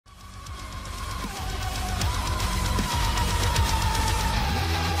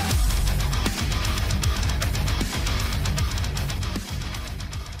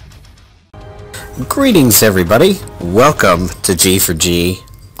Greetings everybody, welcome to G4G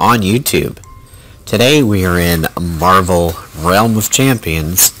on YouTube. Today we are in Marvel Realm of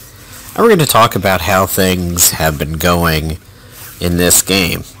Champions, and we're going to talk about how things have been going in this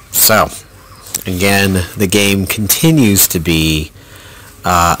game. So, again, the game continues to be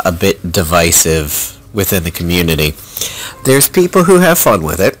a bit divisive within the community. There's people who have fun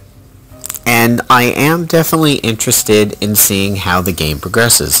with it, and I am definitely interested in seeing how the game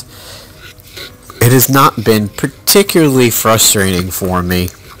progresses. It has not been particularly frustrating for me,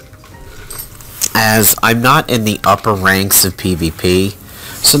 as I'm not in the upper ranks of PvP,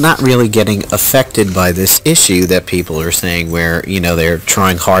 so not really getting affected by this issue that people are saying where, you know, they're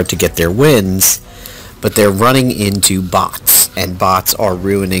trying hard to get their wins, but they're running into bots, and bots are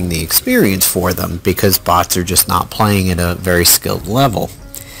ruining the experience for them because bots are just not playing at a very skilled level.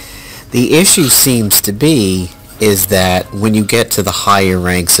 The issue seems to be is that when you get to the higher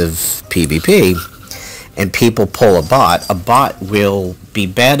ranks of PvP and people pull a bot will be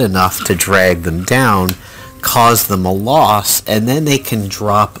bad enough to drag them down, cause them a loss, and then they can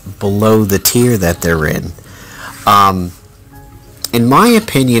drop below the tier that they're in. In my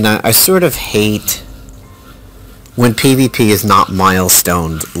opinion, I sort of hate when PvP is not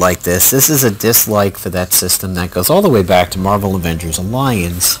milestoned like this. This is a dislike for that system that goes all the way back to Marvel Avengers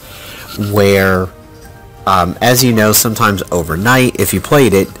Alliance, where, as you know, sometimes overnight, if you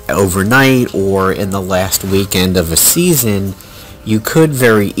played it overnight or in the last weekend of a season, you could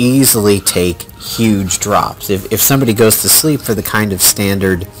very easily take huge drops. If somebody goes to sleep for the kind of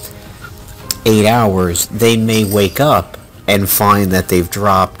standard 8 hours, they may wake up and find that they've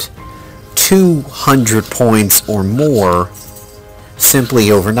dropped 200 points or more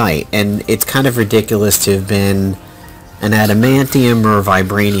simply overnight. And it's kind of ridiculous to have been an adamantium or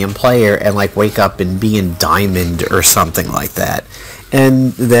vibranium player and like wake up and be in diamond or something like that.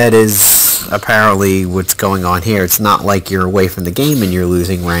 And that is apparently what's going on here. It's not like you're away from the game and you're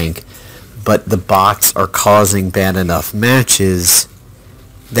losing rank, but the bots are causing bad enough matches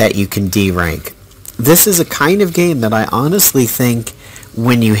that you can D-rank. This is a kind of game that I honestly think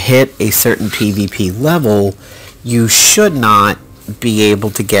when you hit a certain PvP level, you should not be able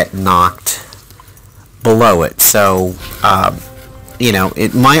to get knocked below it. So, you know,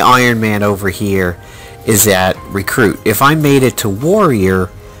 my Iron Man over here is at Recruit. If I made it to Warrior,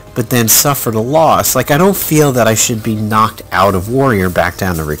 but then suffered a loss, like, I don't feel that I should be knocked out of Warrior back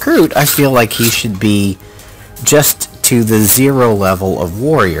down to Recruit. I feel like he should be just to the 0 level of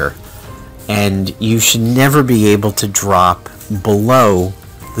Warrior, and you should never be able to drop below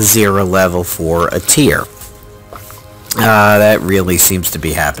the 0 level for a tier. That really seems to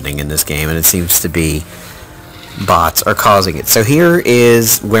be happening in this game, and it seems to be bots are causing it. So here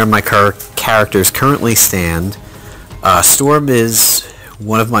is where my characters currently stand. Storm is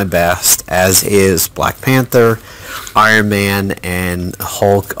one of my best, as is Black Panther. Iron Man and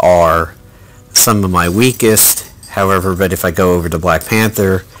Hulk are some of my weakest. However, but if I go over to Black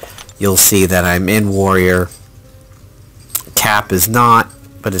Panther, you'll see that I'm in Warrior. Cap is not,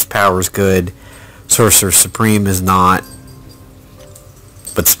 but his power is good. Sorcerer Supreme is not,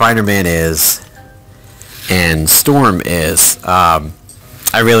 but Spider-Man is, and Storm is. I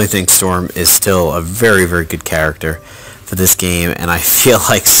really think Storm is still a very, very good character for this game, and I feel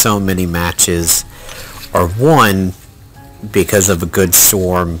like so many matches are won because of a good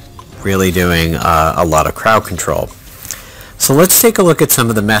Storm really doing a lot of crowd control. So let's take a look at some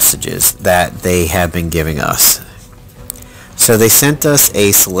of the messages that they have been giving us. So they sent us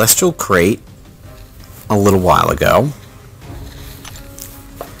a Celestial Crate a little while ago.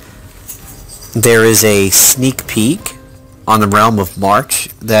 There is a sneak peek on the Realm of March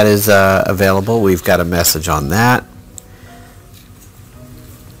that is available. We've got a message on that.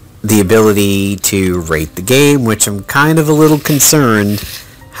 The ability to rate the game, which I'm kind of a little concerned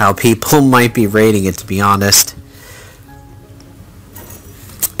how people might be rating it, to be honest.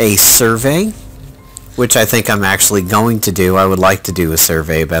 A survey, which I think I'm actually going to do. I would like to do a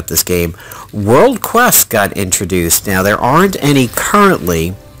survey about this game. World Quests got introduced. Now, there aren't any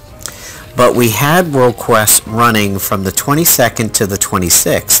currently, but we had World Quests running from the 22nd to the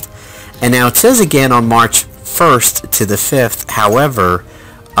 26th. And now it says again on March 1st to the 5th. However,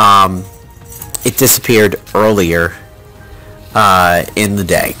 it disappeared earlier in the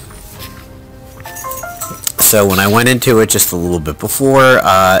day. So when I went into it just a little bit before,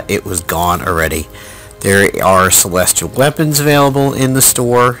 it was gone already. There are celestial weapons available in the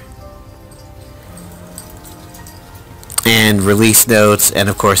store, and release notes, and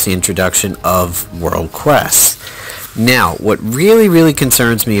of course the introduction of World Quests. Now, what really, really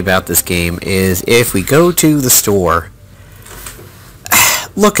concerns me about this game is if we go to the store,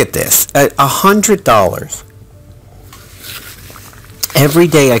 Look at this. $100. Every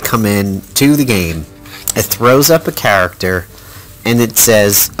day I come in to the game, it throws up a character, and it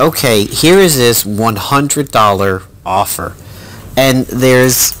says, okay, here is this $100 offer. And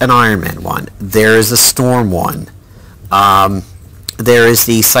there's an Iron Man one. There is a Storm one. There is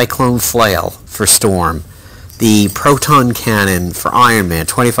the Cyclone Flail for Storm. The Proton Cannon for Iron Man,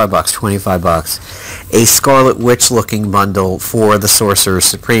 $25, $25. A Scarlet Witch looking bundle for the Sorcerer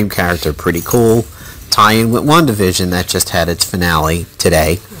Supreme character, pretty cool. Tie-in with WandaVision that just had its finale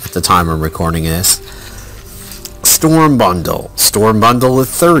today, at the time I'm recording this. Storm bundle at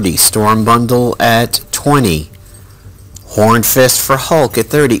 30, Storm bundle at 20. Horn Fist for Hulk at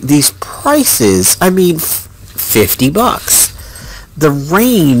 30. These prices, I mean, $50. The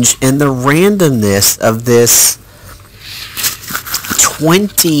range and the randomness of this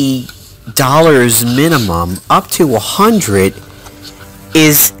 $20 minimum up to $100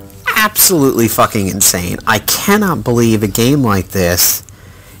 is absolutely fucking insane. I cannot believe a game like this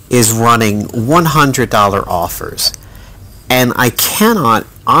is running $100 offers. And I cannot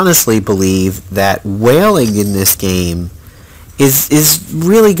honestly believe that whaling in this game is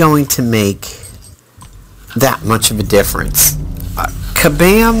really going to make that much of a difference.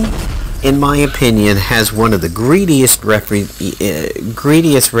 Kabam, in my opinion, has one of the greediest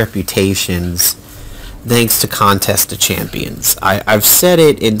reputations thanks to Contest of Champions. I've said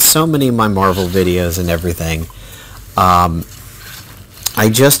it in so many of my Marvel videos and everything. I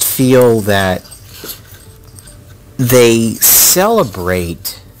just feel that they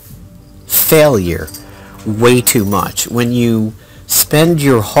celebrate failure way too much. When you spend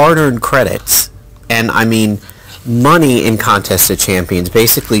your hard-earned credits, and I mean money in Contest of Champions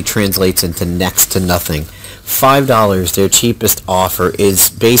basically translates into next to nothing. $5, their cheapest offer,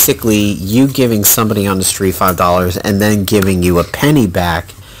 is basically you giving somebody on the street $5 and then giving you a penny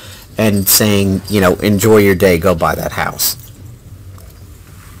back and saying, you know, enjoy your day, go buy that house.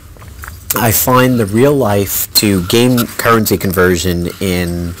 I find the real life to game currency conversion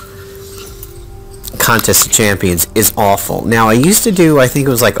in Contest of Champions is awful. Now, I used to do, I think it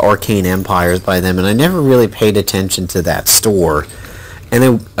was like Arcane Empires by them, and I never really paid attention to that store.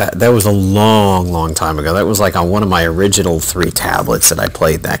 And that was a long time ago. That was like on one of my original 3 tablets that I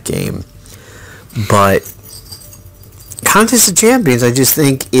played that game. But Contest of Champions, I just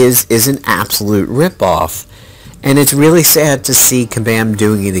think, is an absolute ripoff. And it's really sad to see Kabam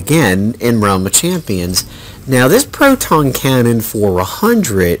doing it again in Realm of Champions. Now, this Proton Cannon for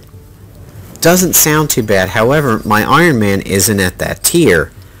 $100 doesn't sound too bad. However, my Iron Man isn't at that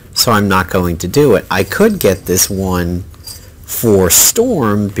tier, so I'm not going to do it. I could get this one for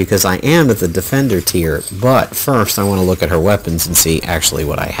Storm because I am at the Defender tier, but first I want to look at her weapons and see actually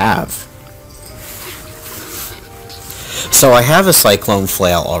what I have. So I have a Cyclone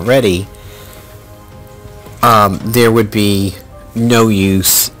Flail already. There would be no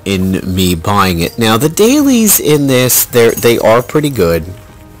use in me buying it. Now, the dailies in this, they are pretty good.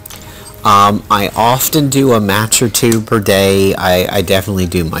 I often do a match or 2 per day. I definitely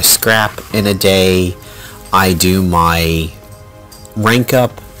do my scrap in a day. I do my rank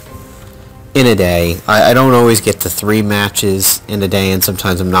up in a day. I don't always get to 3 matches in a day, and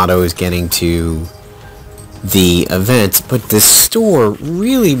sometimes I'm not always getting to the events, but this store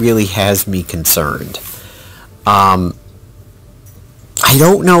really has me concerned. I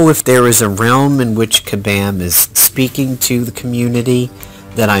don't know if there is a realm in which Kabam is speaking to the community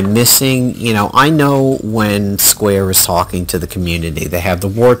that I'm missing. You know, I know when Square is talking to the community, they have the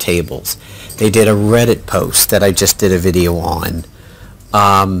war tables. They did a Reddit post that I just did a video on.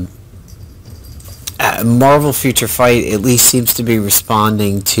 Marvel Future Fight at least seems to be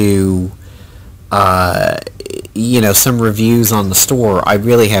responding to you know, some reviews on the store. I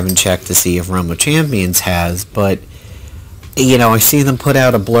really haven't checked to see if Realm of Champions has, but you know, I see them put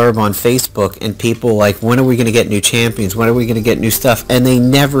out a blurb on Facebook and people like, when are we going to get new champions? When are we going to get new stuff? And they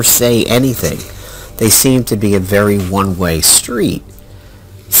never say anything. They seem to be a very one-way street.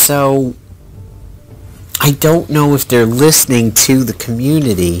 So I don't know if they're listening to the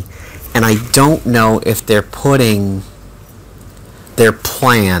community, and I don't know if they're putting their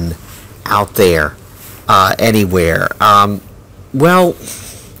plan out there anywhere. Well,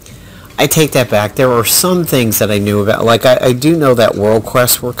 I take that back. There are some things that I knew about. Like, I do know that World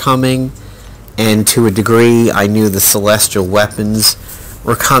Quests were coming, and to a degree I knew the Celestial Weapons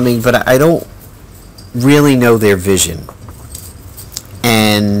were coming, but I don't really know their vision.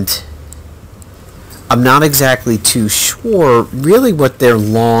 And I'm not exactly too sure really what their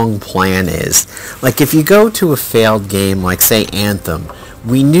long plan is. Like, if you go to a failed game like, say, Anthem,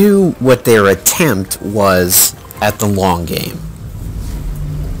 we knew what their attempt was at the long game.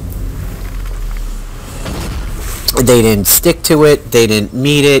 They didn't stick to it. They didn't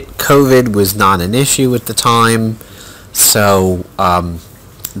meet it. COVID was not an issue at the time. So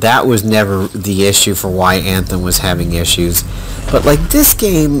that was never the issue for why Anthem was having issues. But like this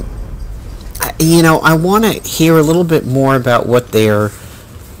game, you know, I want to hear a little bit more about what their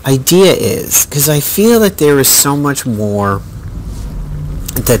idea is. Because I feel that there is so much more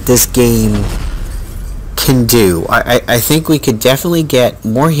that this game can do. I think we could definitely get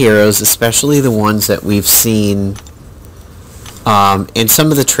more heroes, especially the ones that we've seen in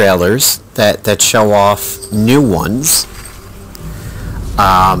some of the trailers that show off new ones.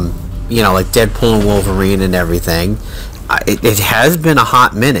 You know, like Deadpool and Wolverine and everything. It has been a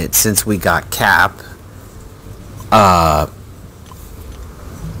hot minute since we got Cap. And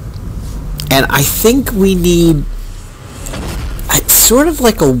I think we need sort of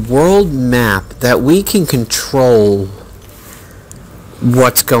like a world map that we can control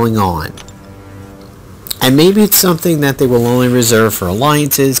what's going on. And maybe it's something that they will only reserve for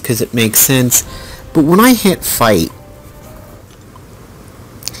alliances because it makes sense. But when I hit fight,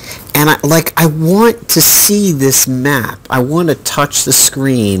 and I want to see this map. I want to touch the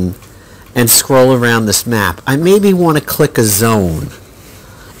screen and scroll around this map. I maybe want to click a zone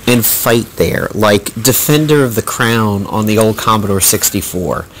and fight there, like Defender of the Crown on the old Commodore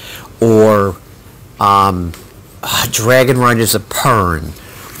 64, or Dragon Riders of Pern,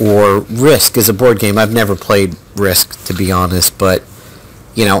 or Risk is a board game. I've never played Risk, to be honest, but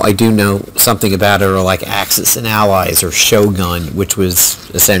you know, I do know something about it, or like Axis and Allies, or Shogun, which was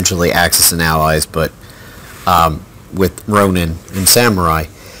essentially Axis and Allies, but with Ronin and Samurai.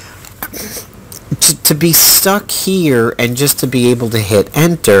 To be stuck here and just to be able to hit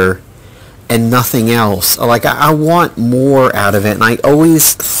enter and nothing else, like I want more out of it, and I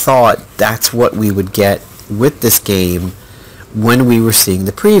always thought that's what we would get with this game when we were seeing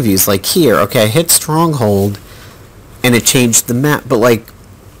the previews. Like here, okay, I hit Stronghold and it changed the map, but like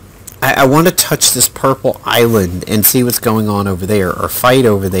I want to touch this purple island and see what's going on over there, or fight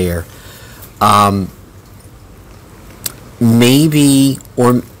over there. Maybe,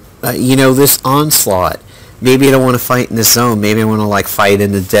 or you know, this Onslaught. Maybe I don't want to fight in this zone. Maybe I want to like fight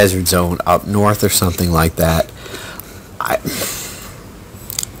in the desert zone up north or something like that.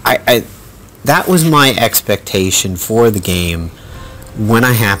 That was my expectation for the game when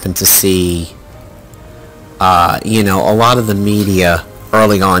I happened to see, you know, a lot of the media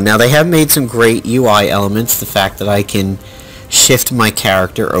early on. Now, they have made some great UI elements. The fact that I can shift my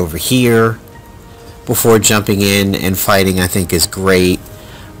character over here before jumping in and fighting, I think, is great.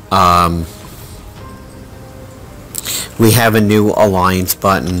 We have a new Alliance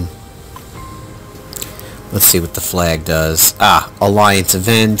button. Let's see what the flag does. Alliance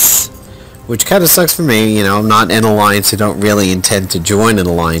events, which kind of sucks for me. You know, I'm not in Alliance. I don't really intend to join an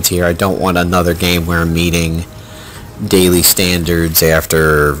Alliance here. I don't want another game where I'm meeting daily standards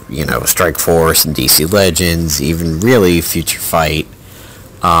after, you know, Strike Force and DC Legends, even really Future Fight.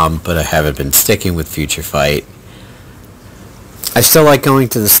 But I haven't been sticking with Future Fight. I still like going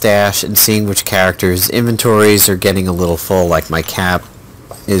to the stash and seeing which characters' inventories are getting a little full, like my Cap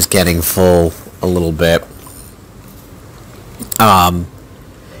is getting full a little bit.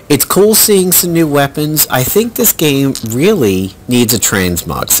 It's cool seeing some new weapons. I think this game really needs a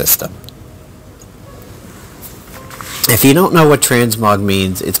transmog system. If you don't know what transmog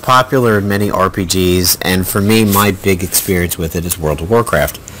means, it's popular in many RPGs, and for me, my big experience with it is World of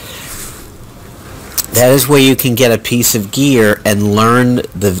Warcraft. That is where you can get a piece of gear and learn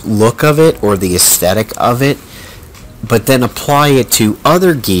the look of it or the aesthetic of it, but then apply it to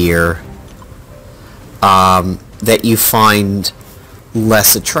other gear that you find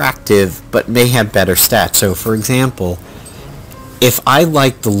less attractive but may have better stats. So, for example, if I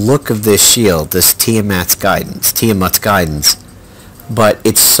like the look of this shield, this Tiamat's Guidance, but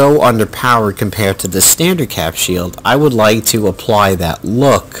it's so underpowered compared to the standard Cap shield, I would like to apply that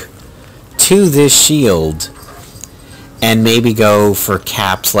look to this shield and maybe go for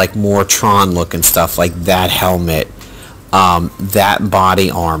Cap's like more Tron look and stuff, like that helmet, that body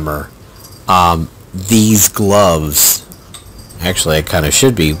armor, these gloves. Actually, I kind of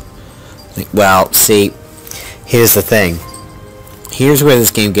should be. Well, see, here's the thing. Here's where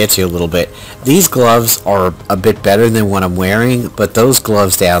this game gets you a little bit. These gloves are a bit better than what I'm wearing, but those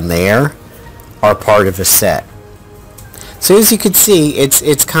gloves down there are part of a set. So as you can see,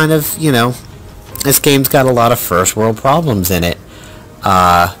 it's kind of, you know, this game's got a lot of first world problems in it.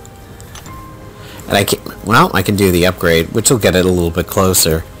 And I can do the upgrade, which will get it a little bit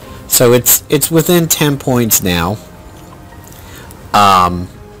closer. So it's within 10 points now.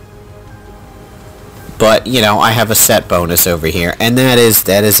 But, you know, I have a set bonus over here, and that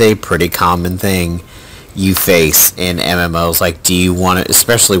is a pretty common thing you face in MMOs. Like, do you want to,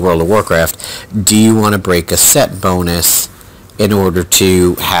 especially World of Warcraft, do you want to break a set bonus in order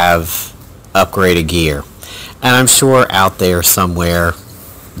to have upgraded gear? And I'm sure out there somewhere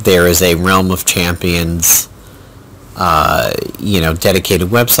there is a Realm of Champions, dedicated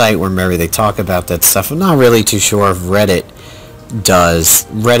website where maybe they talk about that stuff. I'm not really too sure if Reddit does.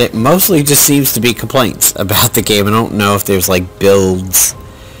 Reddit mostly just seems to be complaints about the game. I don't know if there's like builds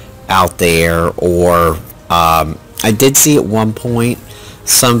out there, or I did see at one point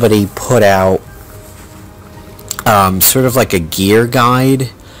somebody put out sort of like a gear guide,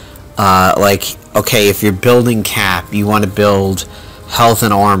 like, okay, if you're building Cap, you want to build health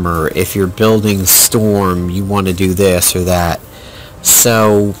and armor. If you're building Storm, you want to do this or that.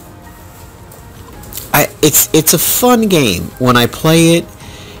 So it's a fun game. When I play it,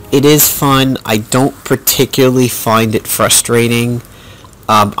 it is fun. I don't particularly find it frustrating.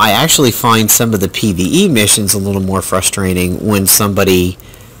 I actually find some of the PvE missions a little more frustrating when somebody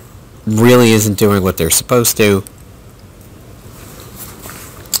really isn't doing what they're supposed to.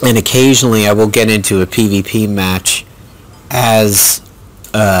 And occasionally I will get into a PvP match as,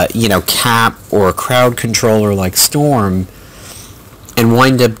 Cap or a crowd controller like Storm, and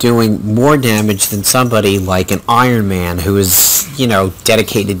wind up doing more damage than somebody like an Iron Man who is,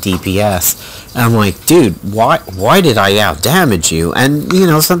 dedicated DPS. And I'm like, dude, why did I out-damage you? And,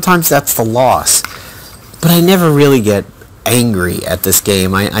 sometimes that's the loss. But I never really get angry at this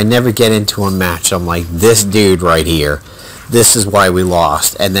game. I never get into a match. I'm like, this dude right here, this is why we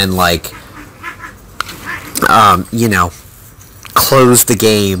lost. And then, like, close the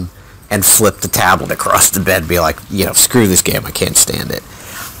game and flip the tablet across the bed and be like, screw this game, I can't stand it.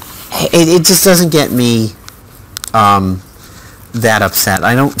 It just doesn't get me that upset.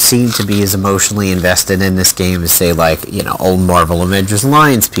 I don't seem to be as emotionally invested in this game as, say, like, old Marvel Avengers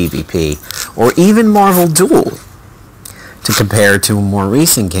Alliance PvP, or even Marvel Duel, to compare to a more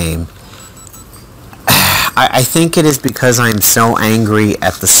recent game. I think it is because I'm so angry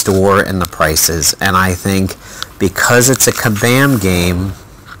at the store and the prices, and I think because it's a Kabam game,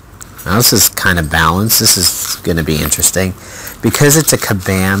 now this is kind of balanced, this is going to be interesting, because it's a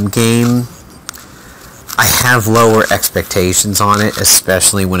Kabam game, I have lower expectations on it,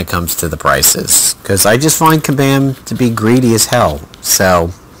 especially when it comes to the prices, because I just find Kabam to be greedy as hell.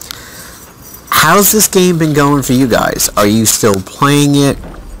 So, how's this game been going for you guys? Are you still playing it?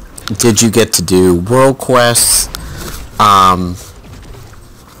 Did you get to do world quests?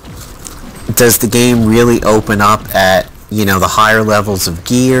 Does the game really open up at, the higher levels of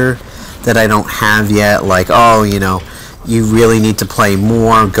gear that I don't have yet? Like, oh, you really need to play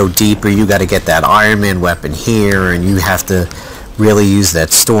more, go deeper, you got to get that Iron Man weapon here, and you have to really use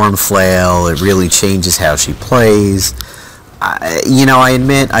that Storm Flail. It really changes how she plays. I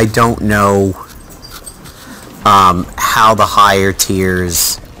admit I don't know how the higher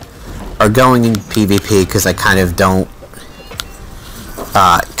tiers are going in PvP, because I kind of don't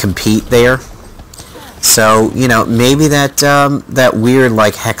compete there. So, maybe that weird,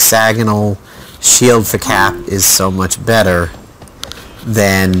 like, hexagonal shield for Cap is so much better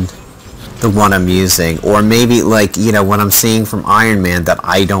than the one I'm using. Or maybe, like, what I'm seeing from Iron Man that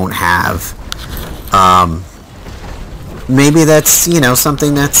I don't have. Maybe that's,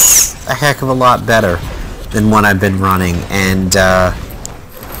 something that's a heck of a lot better than what I've been running. And,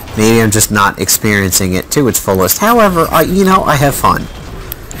 maybe I'm just not experiencing it to its fullest. However, I have fun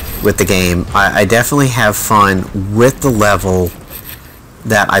with the game. I definitely have fun with the level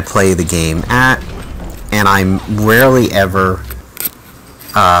that I play the game at, and I'm rarely ever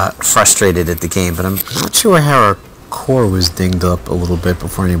frustrated at the game, but I'm not sure how our core was dinged up a little bit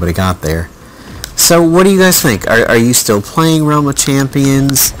before anybody got there. So what do you guys think? Are you still playing Realm of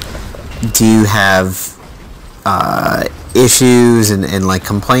Champions? Do you have issues and like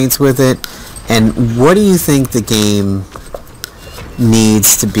complaints with it? And what do you think the game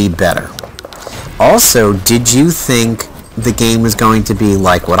needs to be better? Also, did you think the game was going to be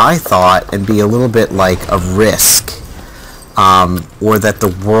like what I thought and be a little bit like a Risk, or that the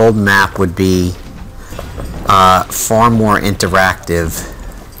world map would be far more interactive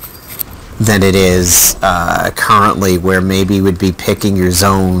than it is currently, where maybe you would be picking your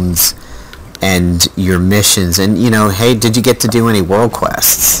zones and your missions, and hey, did you get to do any world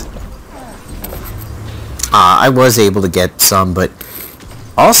quests? I was able to get some, but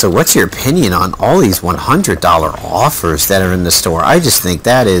also, what's your opinion on all these $100 offers that are in the store? I just think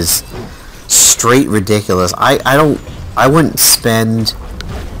that is straight ridiculous. I wouldn't spend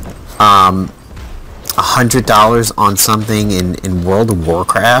 $100 on something in World of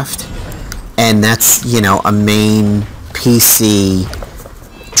Warcraft, and that's, a main PC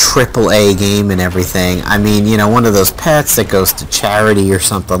triple A game and everything. I mean, you know, one of those pets that goes to charity or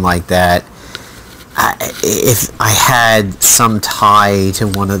something like that. If I had some tie to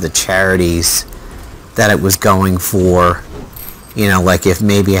one of the charities that it was going for, you know, like if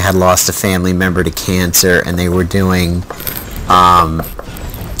maybe I had lost a family member to cancer and they were doing,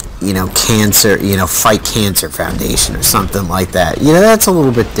 you know, cancer, you know, Fight Cancer Foundation or something like that. You know, that's a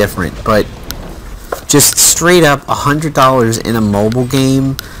little bit different, but just straight up $100 in a mobile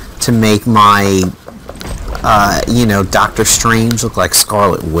game to make my, you know, Doctor Strange look like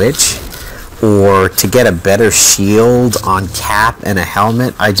Scarlet Witch, or to get a better shield on Cap and a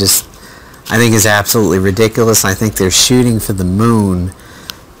helmet, I think is absolutely ridiculous. I think they're shooting for the moon,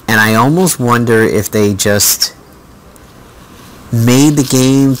 and I almost wonder if they just made the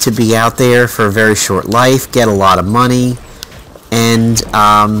game to be out there for a very short life, get a lot of money, and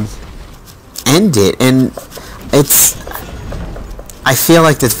end it. And I feel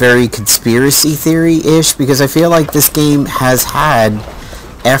like that's very conspiracy theory-ish, because I feel like this game has had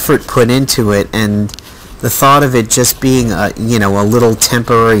effort put into it, and the thought of it just being a, you know, a little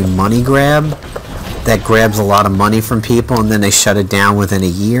temporary money grab that grabs a lot of money from people and then they shut it down within a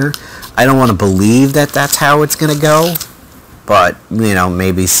year, I don't want to believe that that's how it's going to go, but, you know,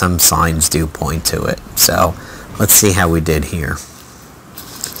 maybe some signs do point to it. So let's see how we did here.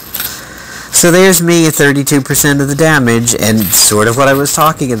 So there's me at 32% of the damage, and sort of what I was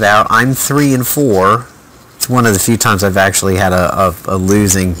talking about. I'm 3 and 4. It's one of the few times I've actually had a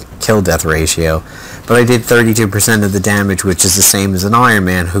losing kill-death ratio. But I did 32% of the damage, which is the same as an Iron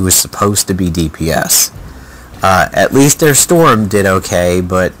Man, who was supposed to be DPS. At least their Storm did okay,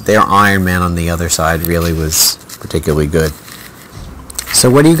 but their Iron Man on the other side really was particularly good. So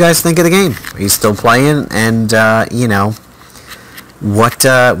what do you guys think of the game? Are you still playing? And, you know, what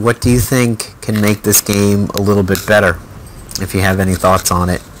do you think can make this game a little bit better? If you have any thoughts on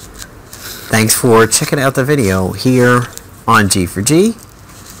it. Thanks for checking out the video here on G4G.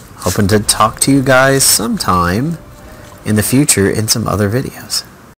 Hoping to talk to you guys sometime in the future in some other videos.